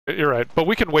You're right. But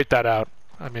we can wait that out.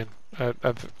 I mean, I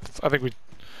think we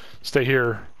stay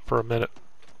here for a minute.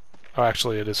 Oh,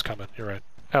 actually, it is coming. You're right.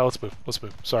 Yeah, let's move. Let's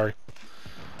move. Sorry.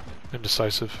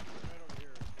 Indecisive.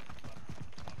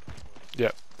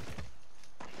 Yeah.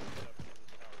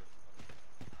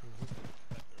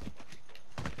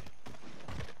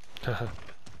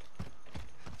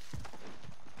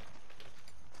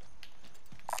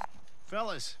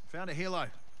 Fellas, found a helo.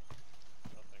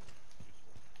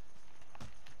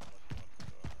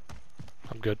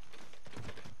 I'm good.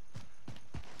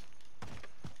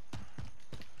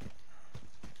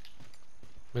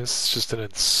 This is just an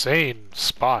insane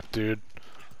spot, dude.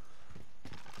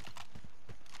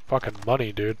 Fucking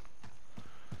money, dude.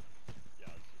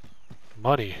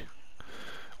 Money.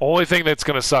 Only thing that's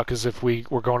gonna suck is if we're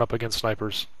going up against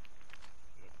snipers.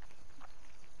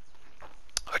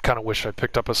 I kind of wish I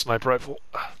picked up a sniper rifle.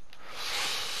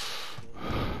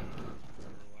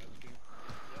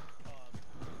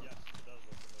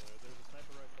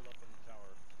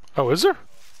 Oh, is there?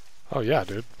 Oh yeah,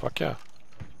 dude. Fuck yeah.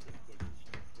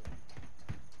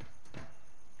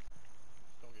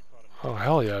 Oh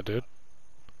hell yeah, dude.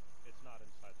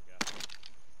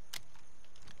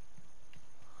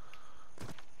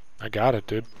 I got it,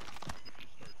 dude.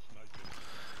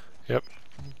 Yep.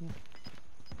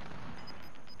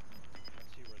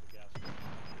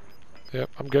 Yep,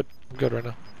 I'm good. I'm good right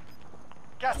now.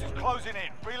 Gas is closing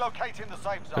in. Relocating the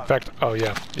safe zone. In fact, oh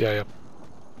yeah, yeah.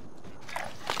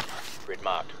 Grid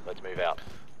marked. Let's move out.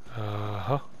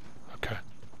 Uh-huh. Okay.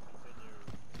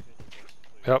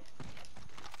 Yep.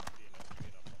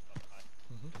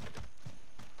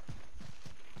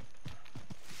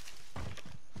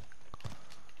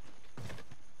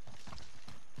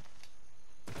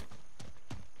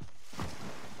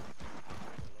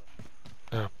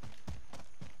 Yeah.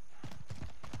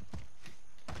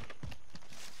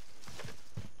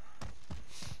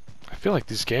 I feel like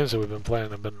these games that we've been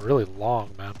playing have been really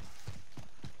long, man.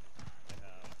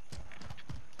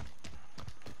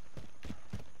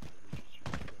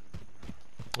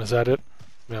 Is that it?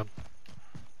 Yeah.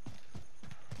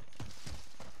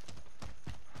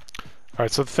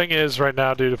 Alright, so the thing is right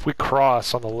now, dude, if we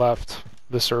cross on the left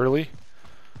this early,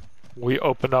 we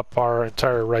open up our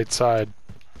entire right side.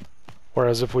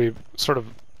 Whereas if we sort of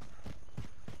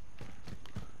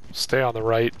stay on the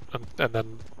right and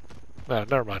then...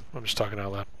 never mind. I'm just talking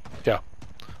out loud. Yeah.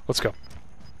 Let's go.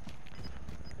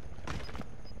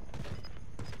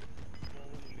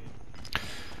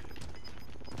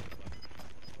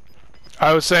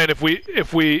 I was saying if we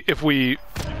You've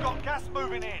got gas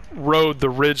moving in. rode the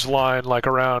ridge line like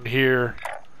around here,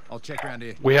 I'll check around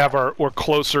here. we're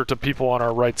closer to people on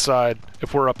our right side.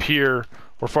 If we're up here,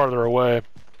 we're farther away,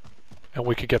 and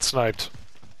we could get sniped.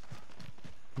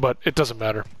 But it doesn't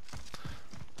matter.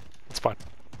 It's fine.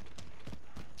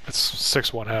 It's 6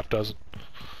 1/2 dozen.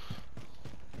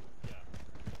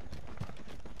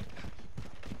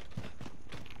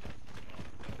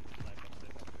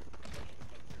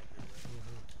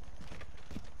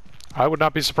 I would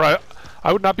not be surprised.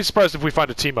 I would not be surprised if we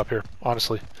find a team up here,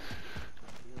 honestly.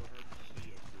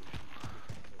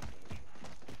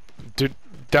 Dude,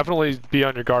 definitely be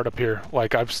on your guard up here.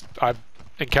 Like I've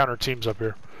encountered teams up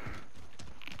here.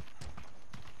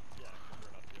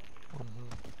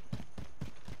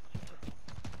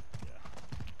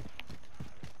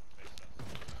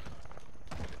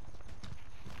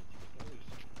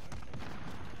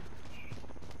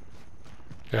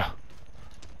 Yeah.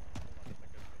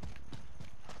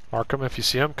 Mark him if you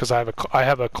see him, because I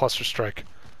have a cluster strike.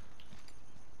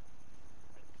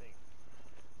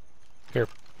 Here.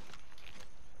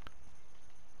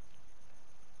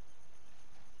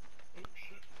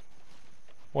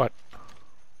 What?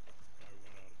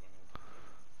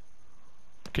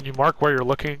 Can you mark where you're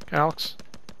looking, Alex?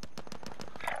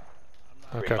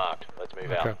 Okay. Marked. Let's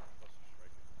move Okay. out.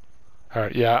 All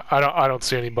right. Yeah, I don't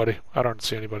see anybody. I don't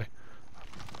see anybody.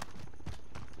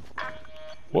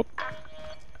 Whoop.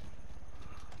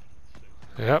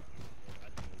 Yep.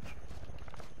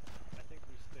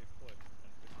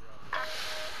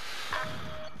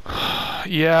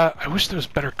 Yeah, I wish there was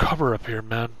better cover up here,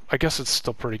 man. I guess it's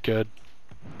still pretty good.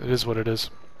 It is what it is.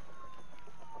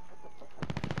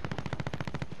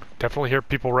 Definitely hear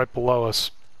people right below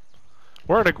us.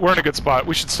 We're in a good spot.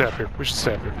 We should stay up here. We should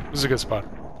stay up here. This is a good spot.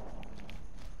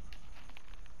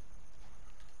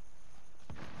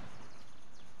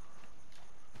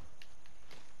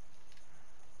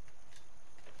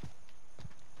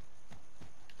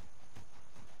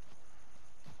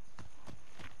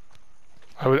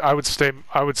 I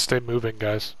would stay moving,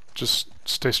 guys. Just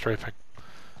stay strafing.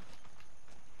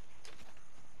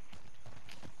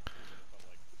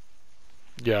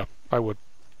 Yeah, I would.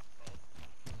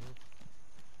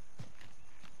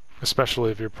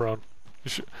 Especially if you're prone. You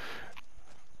should...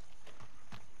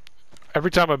 Every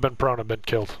time I've been prone, I've been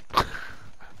killed.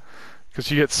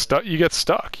 Because you get stuck. You get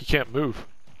stuck. You can't move.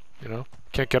 You know,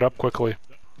 can't get up quickly.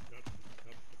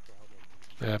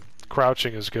 Yeah,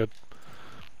 crouching is good.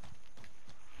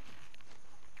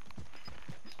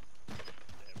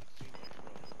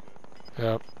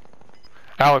 Yeah,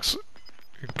 Alex,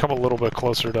 come a little bit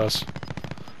closer to us.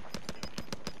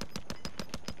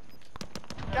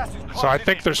 Gas is So I closing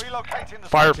think in. there's Relocating the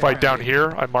firefight down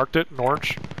here. I marked it in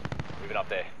orange. Moving up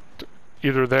there.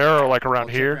 Either there or like I'll around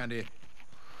check here. around here.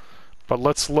 But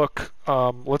let's look.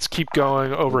 Let's keep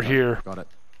going over here. Got it.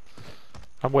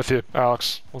 I'm with you,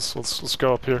 Alex. Let's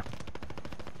go up here.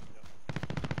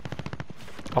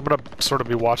 I'm gonna sort of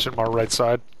be watching my right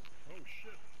side.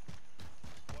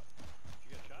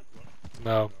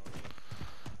 No.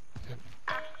 Yeah.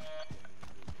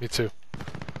 Me too.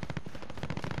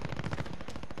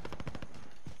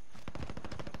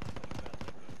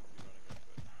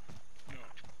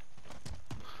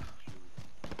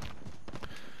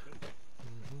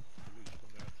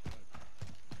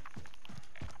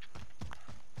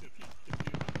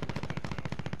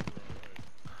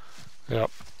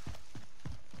 Yep.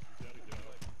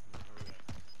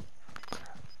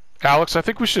 Alex, I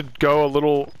think we should go a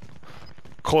little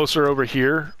closer over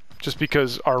here, just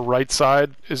because our right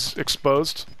side is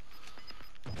exposed.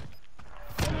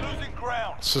 Losing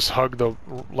ground. Let's just hug the,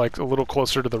 like, a little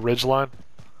closer to the ridge line,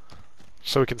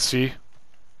 so we can see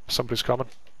if somebody's coming.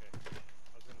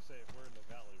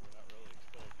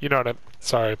 You know what I'm...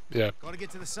 Sorry, yeah. Got to get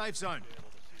to the safe zone.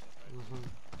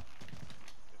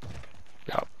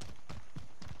 Yeah.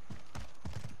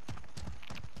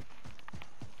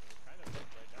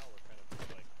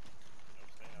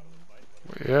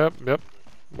 Yep.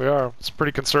 We are. It's a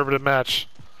pretty conservative match.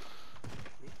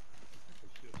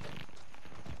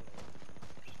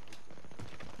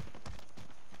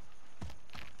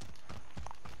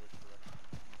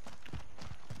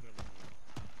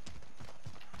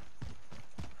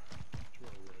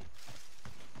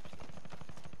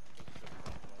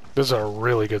 This is a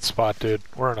really good spot, dude.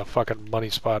 We're in a fucking money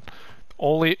spot.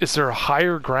 Only, is there a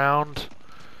higher ground?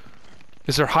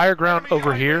 Is there higher ground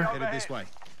over here? Headed this way.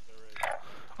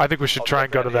 I think we should try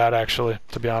and go to that, actually,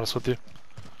 to be honest with you.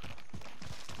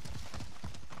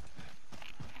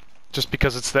 Just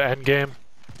because it's the end game.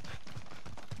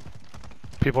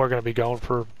 People are going to be going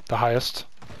for the highest.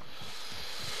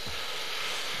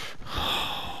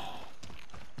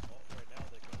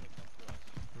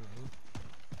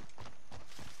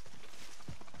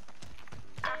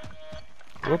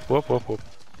 Whoop.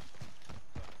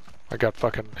 I got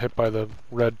fucking hit by the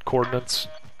red coordinates.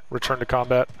 Return to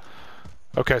combat.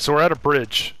 Okay, so we're at a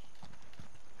bridge.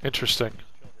 Interesting.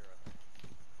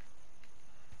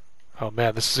 Oh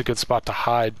man, this is a good spot to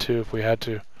hide too if we had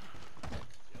to.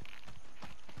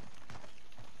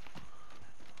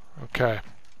 Okay.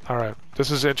 Alright,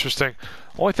 this is interesting.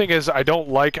 Only thing is, I don't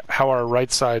like how our right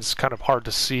side's kind of hard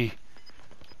to see.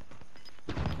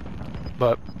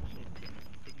 But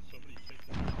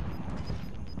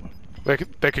they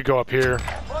could go up here.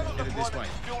 Headed this way.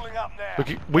 Fueling up now.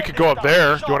 We could go up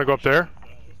there. Do you want to go up there?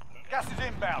 Gas is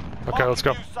inbound. Okay, let's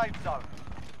go. New safe zone.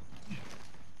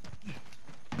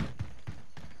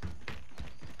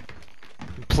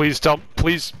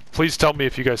 Please tell me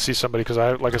if you guys see somebody, because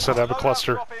like I said, I have a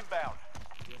cluster. Drop inbound.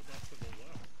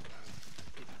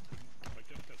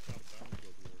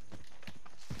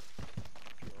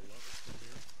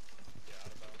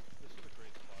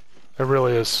 It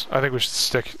really is. I think we should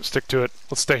stick to it.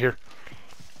 Let's stay here.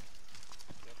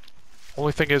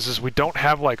 Only thing is we don't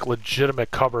have like legitimate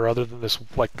cover other than this,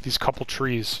 like these couple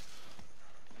trees.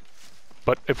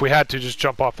 But if we had to, just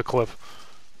jump off the cliff.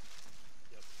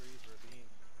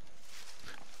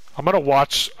 I'm gonna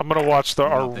watch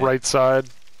our right side,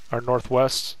 our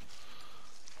northwest.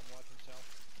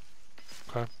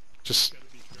 Okay, just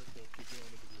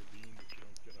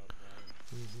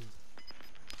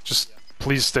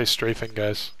please stay strafing,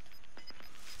 guys.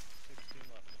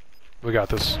 We got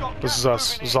this. This is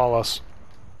us. This is all us.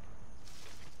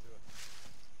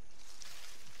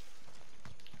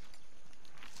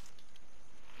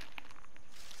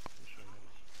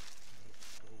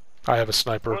 I have a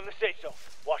sniper. We're on the safe zone.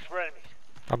 Watch for enemies.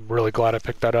 I'm really glad I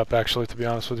picked that up, actually, to be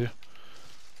honest with you.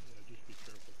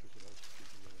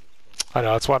 I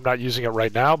know, that's why I'm not using it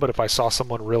right now, but if I saw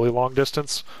someone really long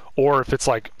distance, or if it's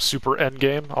like super end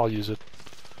game, I'll use it.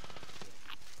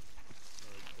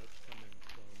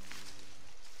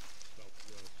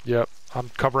 Yep, I'm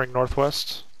covering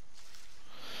northwest.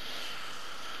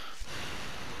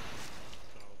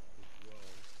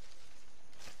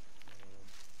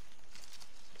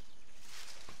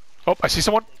 Oh, I see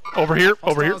someone over here,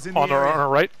 Hostiles in the on area. our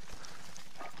right.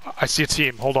 I see a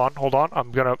team. Hold on.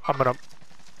 I'm gonna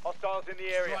Hostiles in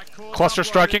the area. Strike call cluster uploaded.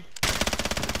 striking.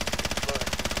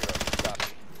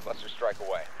 Copy. Cluster strike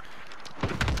away.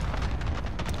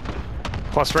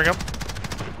 Clustering them.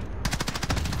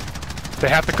 They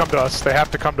have to come to us. They have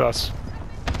to come to us.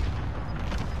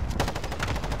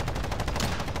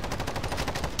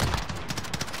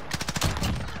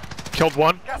 Killed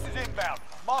one. Gas is inbound.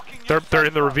 Marking your They're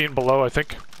in the safe ravine below, I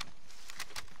think.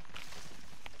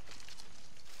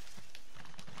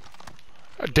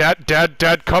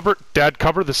 Dad, cover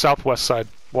the southwest side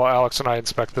while Alex and I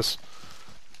inspect this.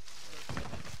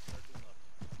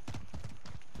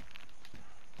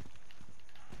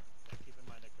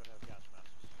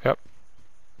 Yep.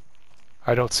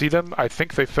 I don't see them. I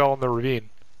think they fell in the ravine.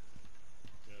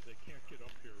 Yeah, they can't get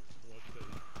up here unless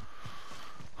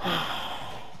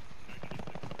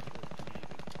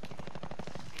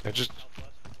they... They just...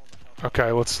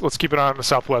 Okay, let's keep an eye on the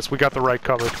southwest. We got the right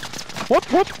covered. Whoop!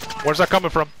 Where's that coming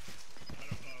from?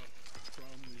 from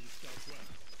the southwest.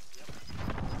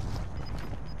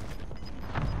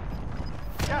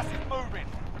 Gas is moving.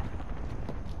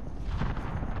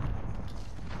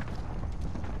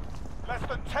 Less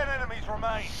than 10 enemies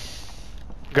remain.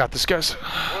 Got this, guys. We're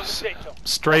in the safe zone.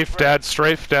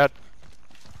 Strafe, Dad.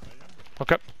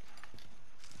 Okay.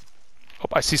 Oh,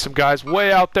 I see some guys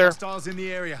way out there. Hostiles in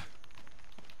the area.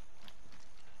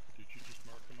 Did you just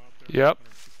mark them out there? Yep.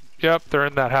 162? Yep, they're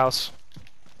in that house.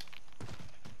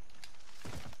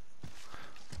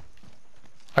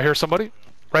 I hear somebody.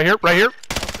 Right here.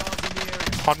 Hostiles in the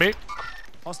area. On me.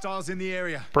 Hostiles in the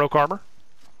area. Broke armor.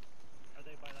 Are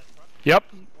they by that truck? Yep.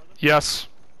 Yes.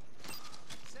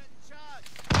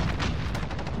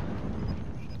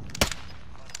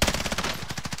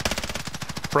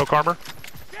 Broke armor.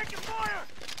 Taking fire!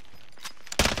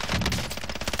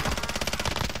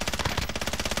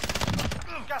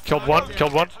 Gas Killed is one, moving.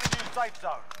 killed one. Get to the new safe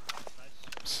zone.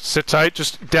 Sit tight.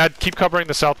 Just, Dad, keep covering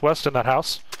the southwest in that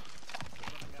house.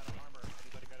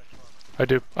 I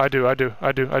do.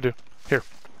 Here.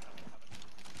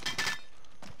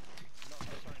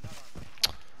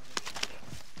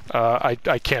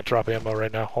 I can't drop ammo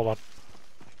right now. Hold on.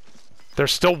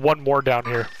 There's still one more down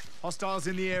here. Hostiles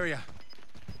in the area.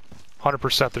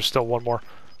 100%. There's still one more.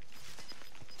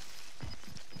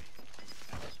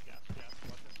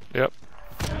 Yep.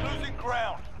 Losing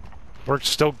ground. We're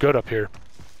still good up here.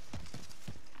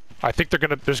 I think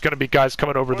there's gonna be guys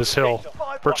coming over this hill.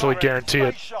 Five Virtually already. guarantee Stay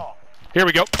it. sharp. Here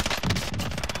we go.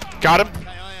 Got him.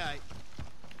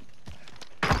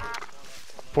 KIA.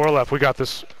 4 left. We got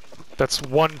this. That's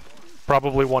one,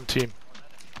 probably one team.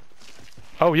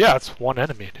 Oh yeah, it's one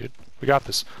enemy, dude. We got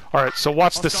this. All right, so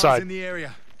watch this Hostiles in side. the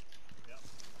area.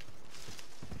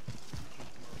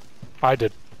 I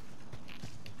did.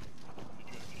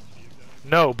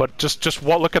 No, but just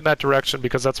look in that direction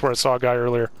because that's where I saw a guy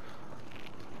earlier.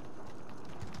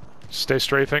 Stay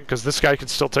strafing, because this guy can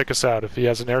still take us out. If he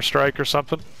has an airstrike or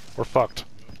something, we're fucked.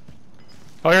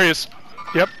 Oh, here he is.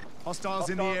 Yep. Hostiles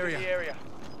in the area.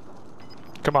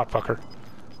 Come on, fucker.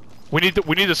 We need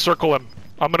to circle him.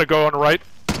 I'm gonna go on the right.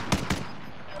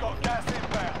 Got gas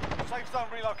inbound. Safe zone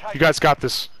relocated. You guys got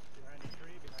this.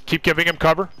 Keep giving him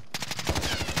cover.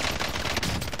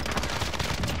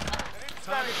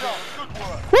 Standing sharp. Good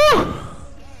work. Woo!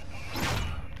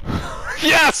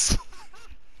 Yes!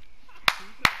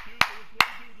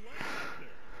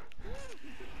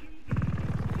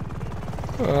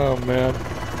 Oh man.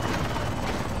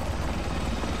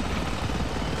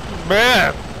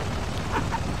 Man!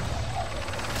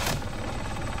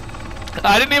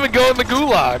 I didn't even go in the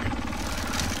gulag.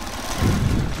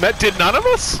 That did none of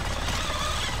us?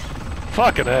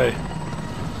 Fucking A.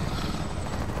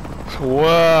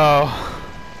 Wow.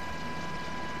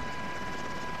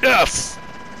 Yes!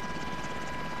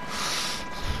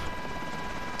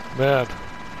 Man.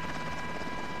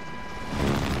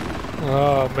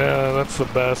 Oh man, that's the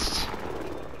best.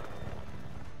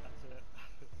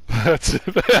 That's it.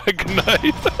 Good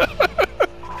night.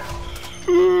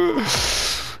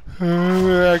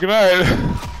 Good night.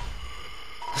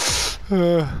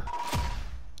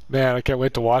 Man, I can't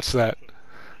wait to watch that.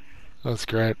 That's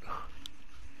great.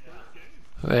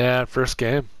 Yeah, first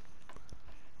game.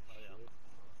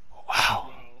 Wow.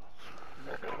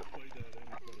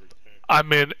 I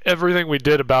mean, everything we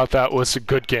did about that was a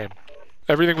good game.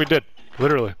 Everything we did,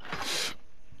 literally.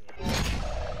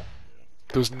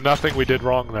 There was nothing we did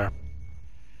wrong there.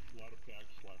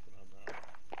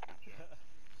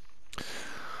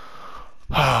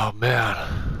 Oh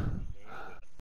man.